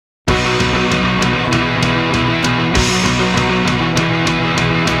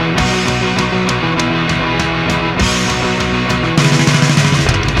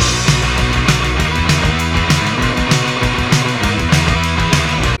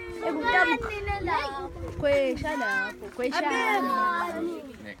Kwesha lapho, kwesha.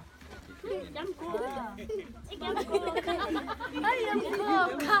 Nick.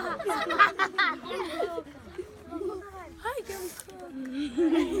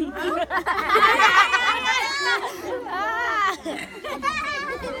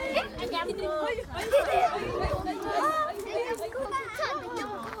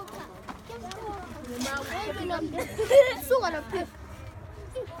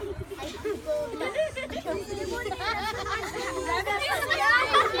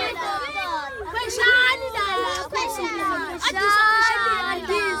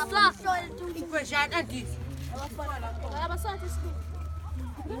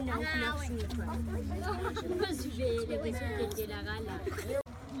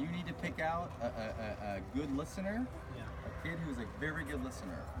 You need to pick out a good listener, a kid who's a very good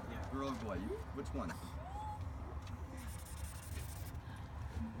listener. Girl or boy, which one?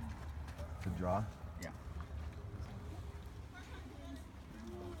 To draw? Yeah.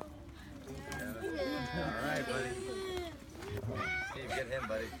 All right, buddy. Steve, get him,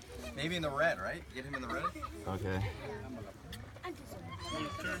 buddy. Maybe in the red, right? Get him in the red? Okay.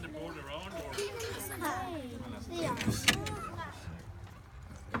 Turn the board around or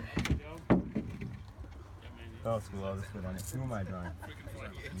Oh, it's below this one on it. Who am I drawing?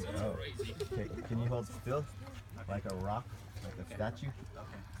 Oh. Okay. Can you hold still? Like a rock? Like a statue?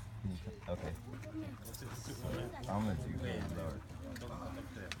 Okay. I'm gonna do it lower.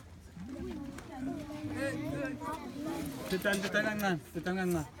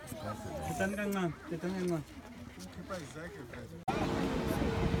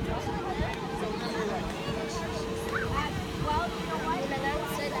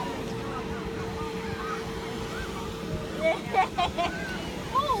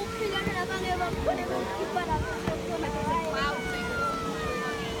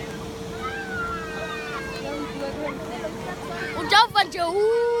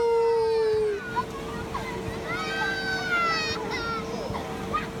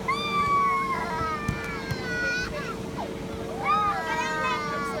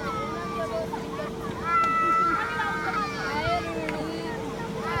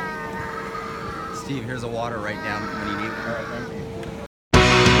 Steve, here's a water right down when you need it. Alright, thank you.